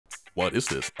What is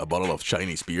this? A bottle of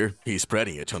Chinese beer? He's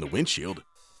spreading it on the windshield.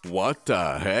 What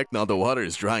the heck? Now the water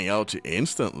is drying out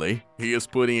instantly. He is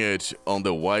putting it on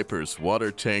the wiper's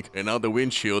water tank, and now the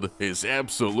windshield is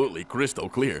absolutely crystal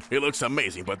clear. It looks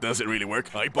amazing, but does it really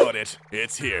work? I bought it.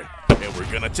 It's here, and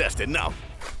we're gonna test it now.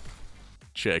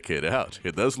 Check it out.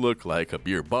 It does look like a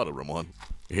beer bottle, Ramon.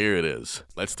 Here it is.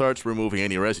 Let's start removing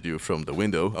any residue from the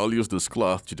window. I'll use this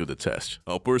cloth to do the test.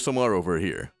 I'll pour some more over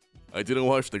here. I didn't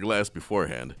wash the glass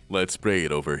beforehand. Let's spray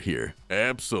it over here.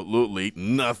 Absolutely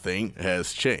nothing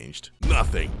has changed.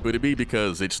 Nothing. Could it be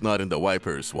because it's not in the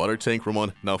wiper's water tank,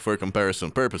 Ramon? Now for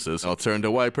comparison purposes, I'll turn the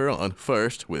wiper on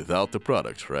first without the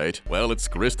product, right? Well, it's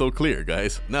crystal clear,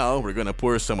 guys. Now we're gonna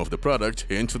pour some of the product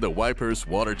into the wiper's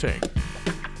water tank.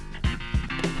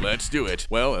 Let's do it.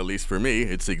 Well, at least for me,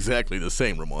 it's exactly the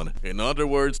same, Ramon. In other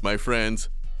words, my friends,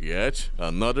 yet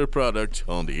another product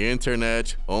on the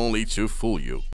internet only to fool you.